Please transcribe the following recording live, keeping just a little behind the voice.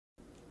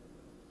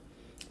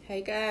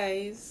Hey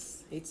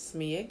guys, it's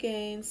me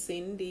again,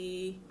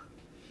 Cindy.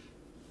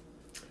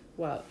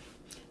 Well,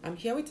 I'm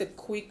here with a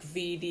quick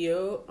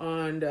video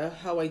on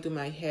how I do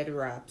my head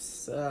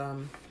wraps.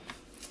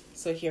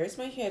 So here's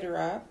my head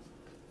wrap.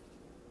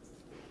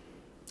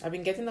 I've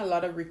been getting a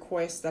lot of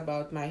requests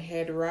about my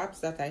head wraps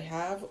that I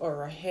have,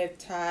 or a head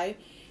tie.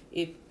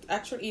 It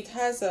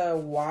has a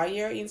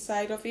wire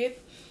inside of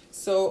it,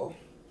 so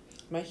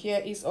my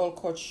hair is all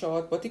cut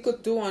short, but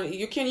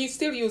you can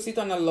still use it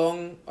on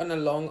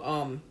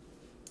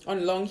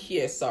long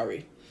hair,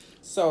 sorry.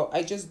 So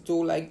I just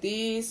do like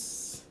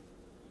this.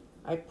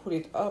 I put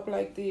it up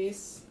like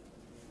this.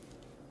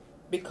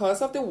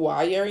 Because of the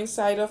wire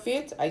inside of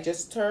it, I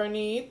just turn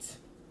it.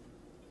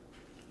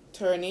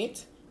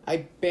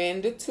 I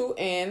bend the two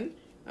end,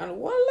 and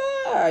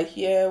voila,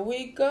 here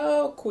we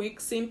go. Quick,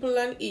 simple,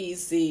 and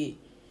easy.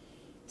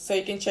 So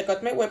you can check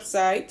out my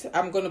website.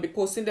 I'm going to be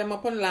posting them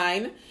up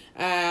online.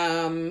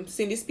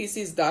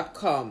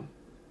 cindyspecies.com.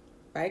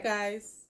 Bye guys.